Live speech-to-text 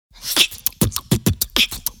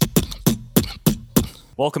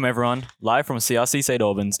Welcome everyone, live from CRC St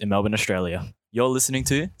Albans in Melbourne, Australia. You're listening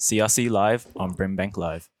to CRC Live on Brimbank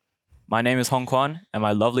Live. My name is Hong Kwan, and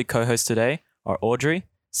my lovely co-hosts today are Audrey,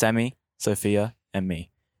 Sammy, Sophia, and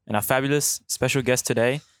me. And our fabulous special guest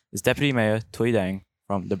today is Deputy Mayor Tui Dang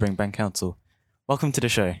from the Brimbank Council. Welcome to the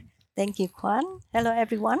show. Thank you, Kwan. Hello,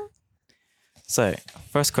 everyone. So,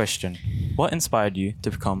 first question, what inspired you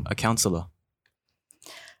to become a councillor?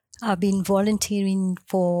 I've been volunteering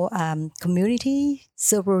for community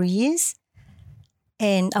several years,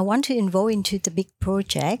 and I want to involve into the big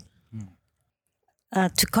project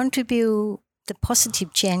to contribute the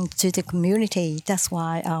positive change to the community. That's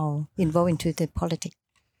why I'll involve into the politics.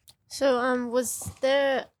 So, was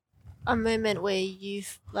there a moment where you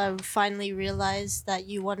finally realized that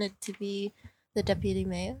you wanted to be the deputy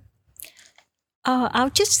mayor?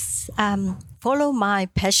 I'll just follow my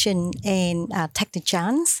passion and take the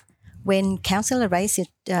chance. When councillor raised it,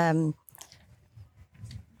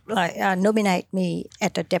 nominate me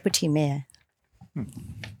as the deputy mayor.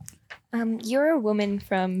 You're a woman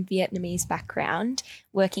from Vietnamese background,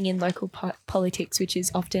 working in local politics, which is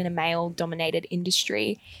often a male-dominated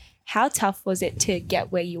industry. How tough was it to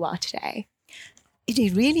get where you are today? It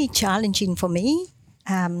is really challenging for me.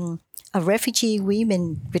 A refugee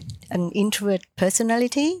woman with an introvert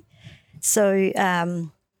personality. So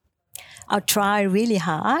I'll try really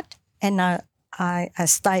hard, and I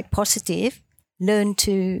stay positive, learn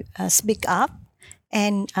to speak up,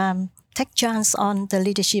 and take chance on the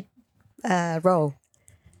leadership role.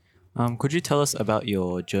 Could you tell us about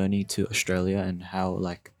your journey to Australia and how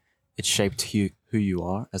it shaped who you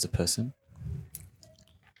are as a person?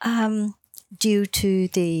 Due to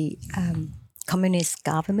the communist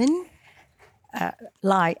government,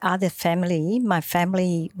 like other family, my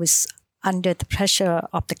family was under the pressure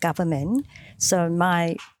of the government. So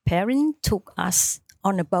my parents took us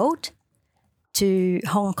on a boat to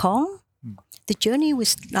Hong Kong. The journey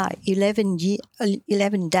was like 11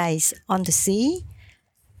 days on the sea.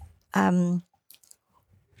 I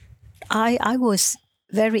was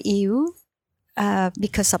very ill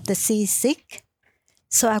because of the seasick.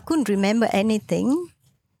 So I couldn't remember anything.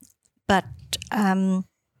 But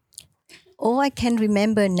all I can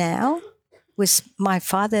remember now was my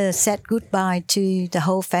father said goodbye to the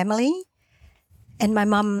whole family, and my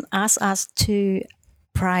mom asked us to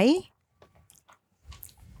pray.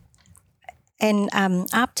 And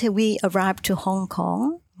after we arrived to Hong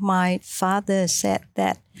Kong, my father said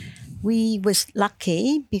that we was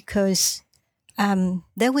lucky because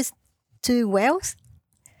there was two whales.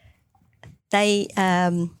 They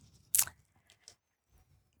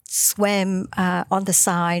swam on the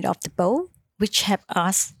side of the boat, which helped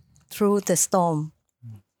us through the storm.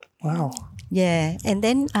 Wow. Yeah, and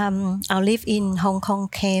then I lived in Hong Kong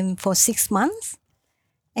camp for 6 months,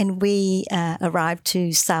 and we arrived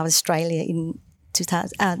to South Australia in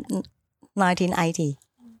 1980.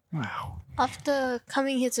 Wow. After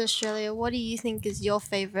coming here to Australia, what do you think is your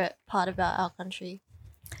favourite part about our country?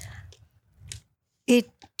 It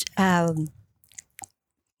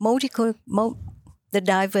the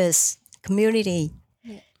diverse community.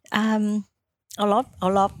 Yeah. A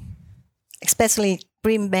lot, especially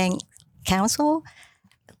Brimbank Council.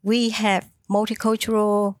 We have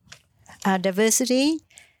multicultural diversity,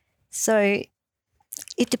 so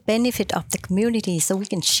it's the benefit of the community. So we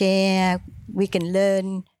can share, we can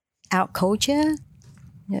learn our culture.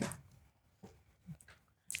 Yeah.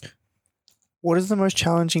 What is the most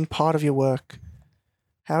challenging part of your work?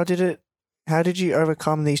 How did you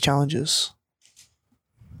overcome these challenges?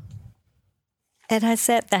 As I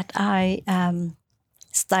said, that I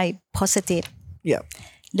stay positive. Yeah.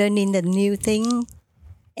 Learning the new thing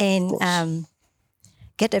and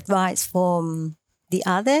get advice from the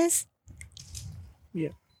others.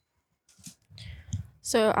 Yeah.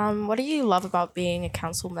 So, what do you love about being a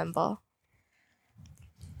council member?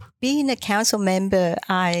 Being a council member,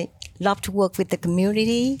 I love to work with the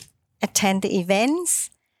community, attend the events,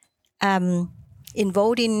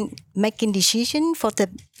 involved in making decisions for the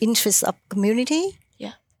interests of community.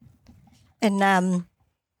 Yeah. And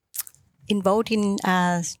involved in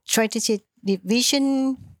strategic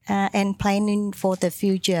vision and planning for the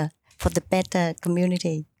future, for the better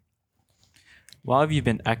community. While have you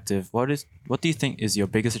been active, what do you think is your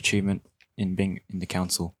biggest achievement in being in the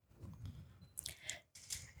council?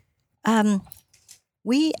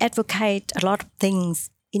 We advocate a lot of things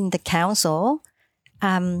in the council.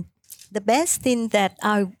 The best thing that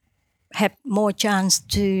I have more chance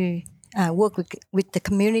to work with the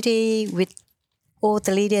community, with all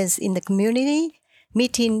the leaders in the community,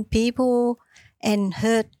 meeting people and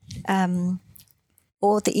heard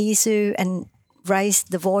all the issue and raise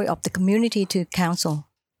the voice of the community to council.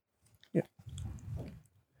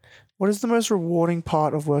 What is the most rewarding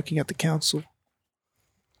part of working at the council?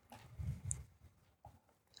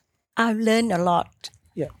 I've learned a lot.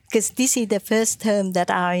 Yeah. Because this is the first term that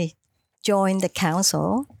I joined the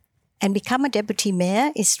council, and become a deputy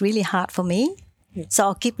mayor is really hard for me. Yeah. So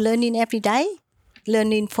I'll keep learning every day,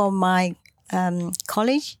 learning from my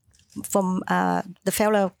college, from the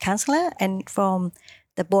fellow councillor, and from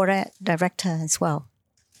the board director as well.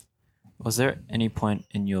 Was there any point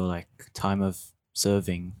in your time of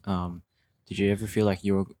serving? Did you ever feel like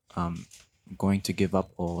you were going to give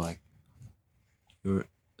up, or it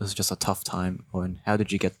was just a tough time? Or how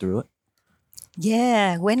did you get through it?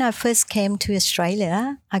 Yeah, when I first came to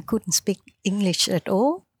Australia, I couldn't speak English at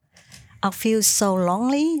all. I feel so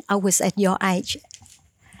lonely. I was at your age,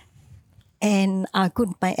 and I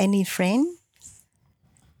couldn't find any friend.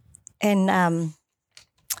 And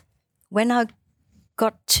when I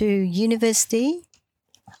got to university,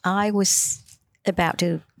 I was about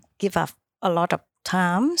to give up a lot of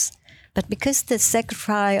times, but because the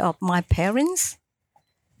sacrifice of my parents,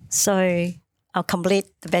 so I'll complete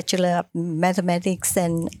the Bachelor of Mathematics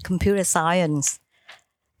and Computer Science.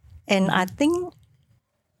 And I think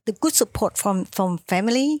the good support from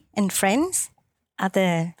family and friends are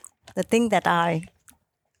the thing that I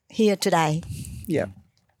hear today. Yeah.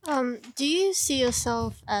 Do you see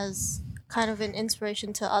yourself as kind of an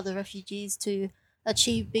inspiration to other refugees to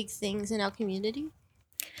achieve big things in our community?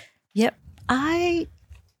 Yep. I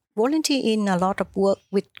volunteer in a lot of work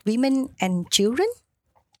with women and children.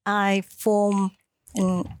 I formed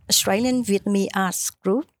an Australian Vietnamese arts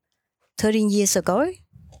group 13 years ago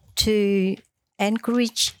to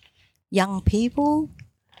encourage young people,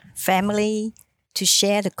 family, to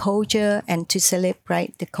share the culture and to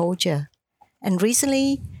celebrate the culture. And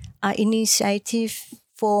recently, I initiated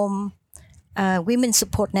form a women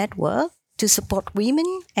support network to support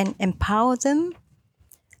women and empower them,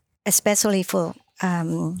 especially for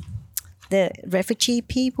the refugee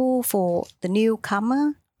people, for the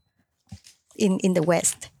newcomer in the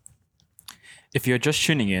West. If you're just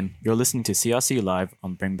tuning in, you're listening to CRC Live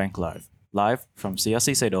on Bringbank live from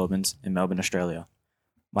CRC St Albans in Melbourne, Australia.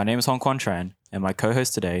 My name is Hong Kwan Tran, and my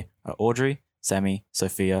co-hosts today are Audrey, Sammy,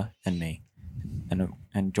 Sophia, and me.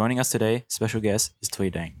 And joining us today, special guest is Tui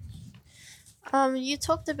Dang. You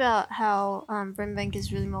talked about how Brimbank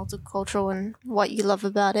is really multicultural and what you love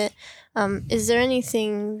about it. Is there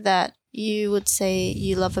anything that you would say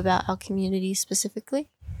you love about our community specifically?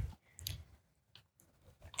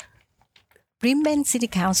 Brisbane City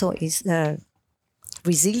Council is a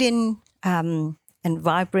resilient and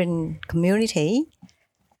vibrant community.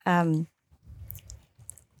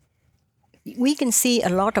 We can see a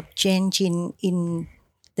lot of change in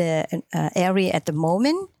the area at the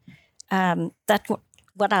moment. That's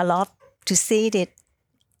what I love to see it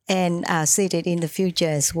and see it in the future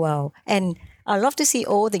as well. And I love to see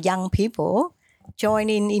all the young people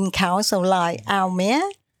joining in council like our mayor,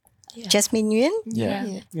 Jasmine Nguyen.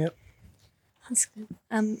 Yeah. Yep. That's good.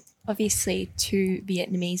 Obviously, two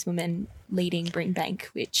Vietnamese women leading Bringbank,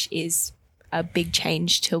 which is a big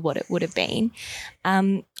change to what it would have been.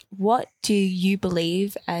 What do you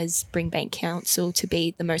believe as Bringbank Council to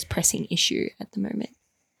be the most pressing issue at the moment?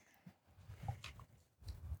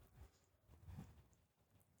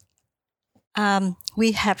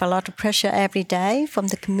 We have a lot of pressure every day from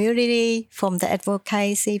the community, from the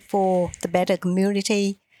advocacy for the better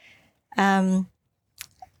community.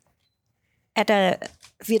 At a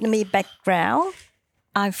Vietnamese background,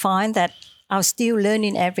 I find that I'm still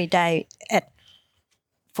learning every day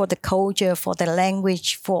for the culture, for the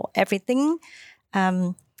language, for everything.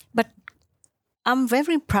 But I'm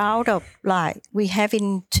very proud of we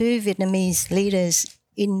having two Vietnamese leaders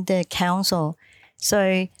in the council.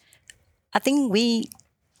 So I think we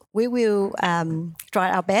will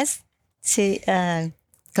try our best to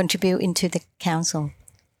contribute into the council.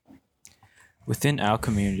 Within our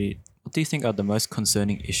community, what do you think are the most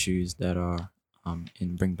concerning issues that are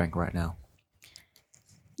in Bringbank right now?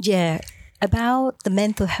 Yeah, about the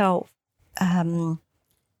mental health,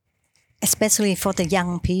 especially for the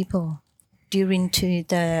young people during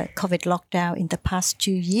the COVID lockdown in the past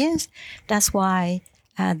 2 years. That's why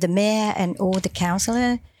the mayor and all the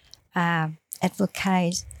councillors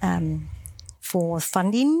advocate for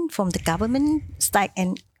funding from the government, state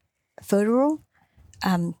and federal,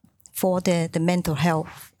 for the mental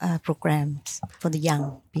health programs for the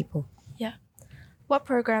young people. Yeah. What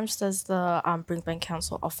programs does the Bringbank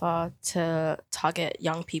Council offer to target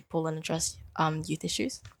young people and address youth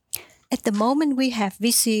issues? At the moment, we have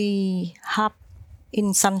VC Hub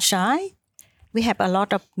in Sunshine. We have a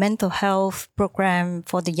lot of mental health program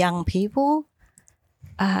for the young people.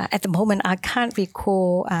 At the moment, I can't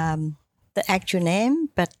recall the actual name,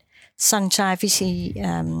 but Sunshine Visi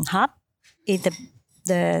Hub is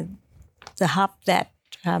the hub that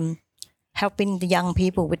helping the young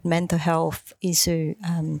people with mental health issue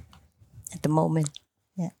at the moment.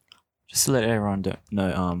 Just to let everyone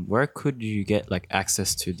know, where could you get like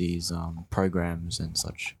access to these programs and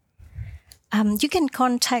such? You can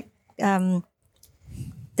contact the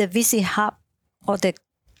VC Hub or the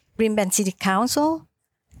Brisbane City Council,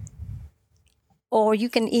 or you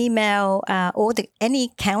can email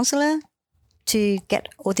any councillor to get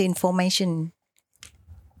all the information.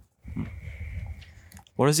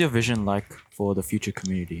 What is your vision like for the future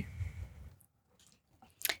community?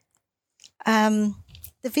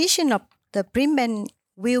 The vision of the Brisbane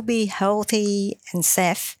will be healthy and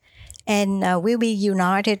safe, and will be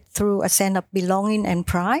united through a sense of belonging and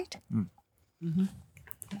pride.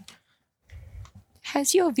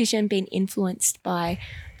 Has your vision been influenced by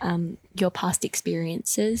your past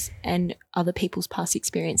experiences and other people's past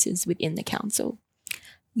experiences within the council?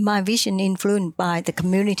 My vision influenced by the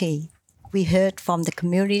community. We heard from the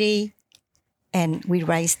community, and we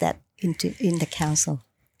raised that in the council.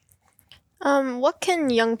 What can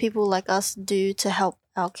young people like us do to help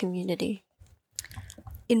our community?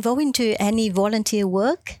 Involve into any volunteer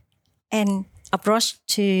work and approach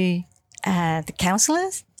to the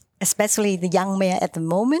councillors, especially the young mayor at the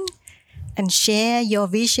moment, and share your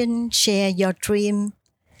vision, share your dream,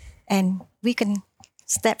 and we can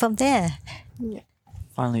step from there.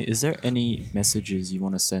 Finally, is there any messages you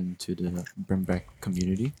want to send to the Brimbank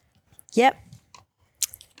community? Yep.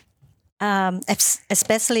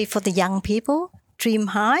 Especially for the young people, dream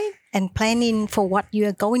high and planning for what you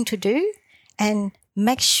are going to do, and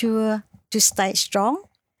make sure to stay strong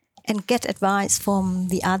and get advice from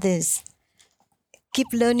the others.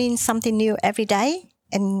 Keep learning something new every day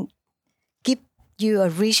and give you a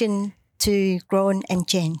reason to grow and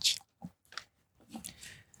change.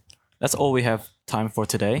 That's all we have time for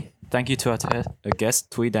today. Thank you to our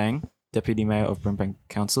guest, Tui Dang, Deputy Mayor of Brimbank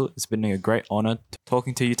Council. It's been a great honour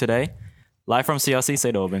talking to you today. Live from CRC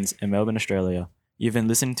St Albans in Melbourne, Australia. You've been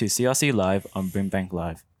listening to CRC Live on Brimbank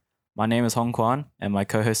Live. My name is Hong Kwan, and my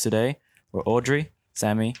co-hosts today were Audrey,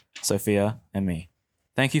 Sammy, Sophia, and me.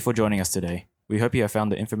 Thank you for joining us today. We hope you have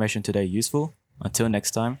found the information today useful. Until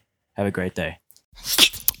next time, have a great day.